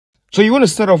So you want to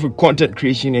start off with content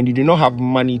creation and you do not have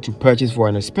money to purchase for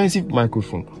an expensive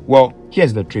microphone. Well,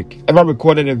 here's the trick. Ever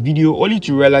recorded a video only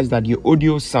to realize that your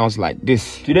audio sounds like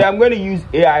this? Today I'm going to use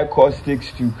AI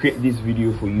coustics to create this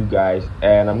video for you guys,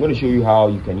 and I'm going to show you how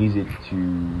you can use it to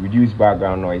reduce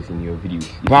background noise in your videos.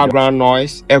 Background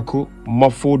noise, echo,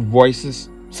 muffled voices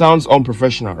sounds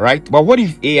unprofessional, right? But what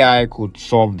if AI could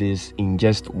solve this in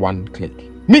just one click?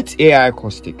 Meet AI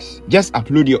coustics. Just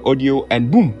upload your audio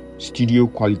and boom, studio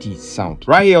quality sound.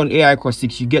 Right here on AI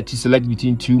coustics, you get to select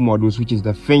between two models, which is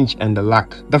the Finch and the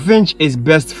Lac. The Finch is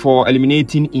best for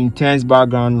eliminating intense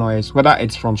background noise, whether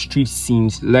it's from street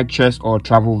scenes, lectures, or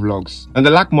travel vlogs. And the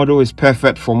Lac model is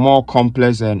perfect for more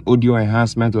complex and audio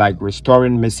enhancement, like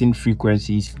restoring missing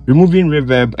frequencies, removing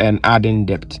reverb, and adding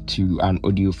depth to an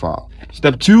audio file.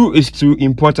 Step 2 is to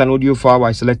import an audio file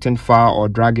by selecting file or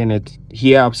dragging it.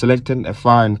 Here I'm selecting a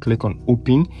file and click on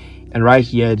open, and right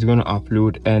here it's going to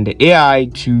upload, and the AI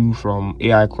tool from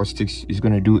AI coustics is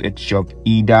going to do its job.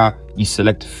 Either you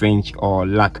select Finch or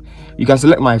Lac. You can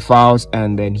select my files,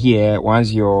 and then here,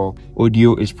 once your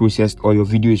audio is processed or your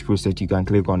video is processed, you can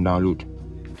click on download.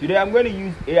 Today I'm going to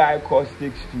use AI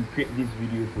coustics to create this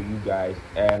video for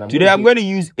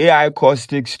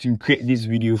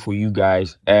you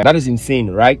guys, and that is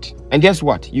insane, right? And guess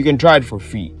what? You can try it for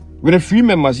free. With the free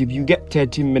members, if you get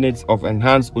 30 minutes of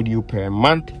enhanced audio per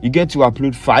month, you get to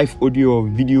upload 5 audio or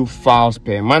video files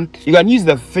per month. You can use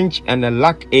the Finch and the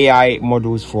Lac AI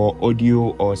models for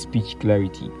audio or speech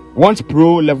clarity. Want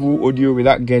pro level audio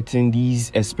without getting these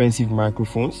expensive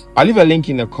microphones? I'll leave a link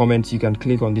in the comments. You can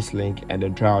click on this link and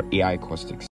then try out AI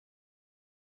coustics.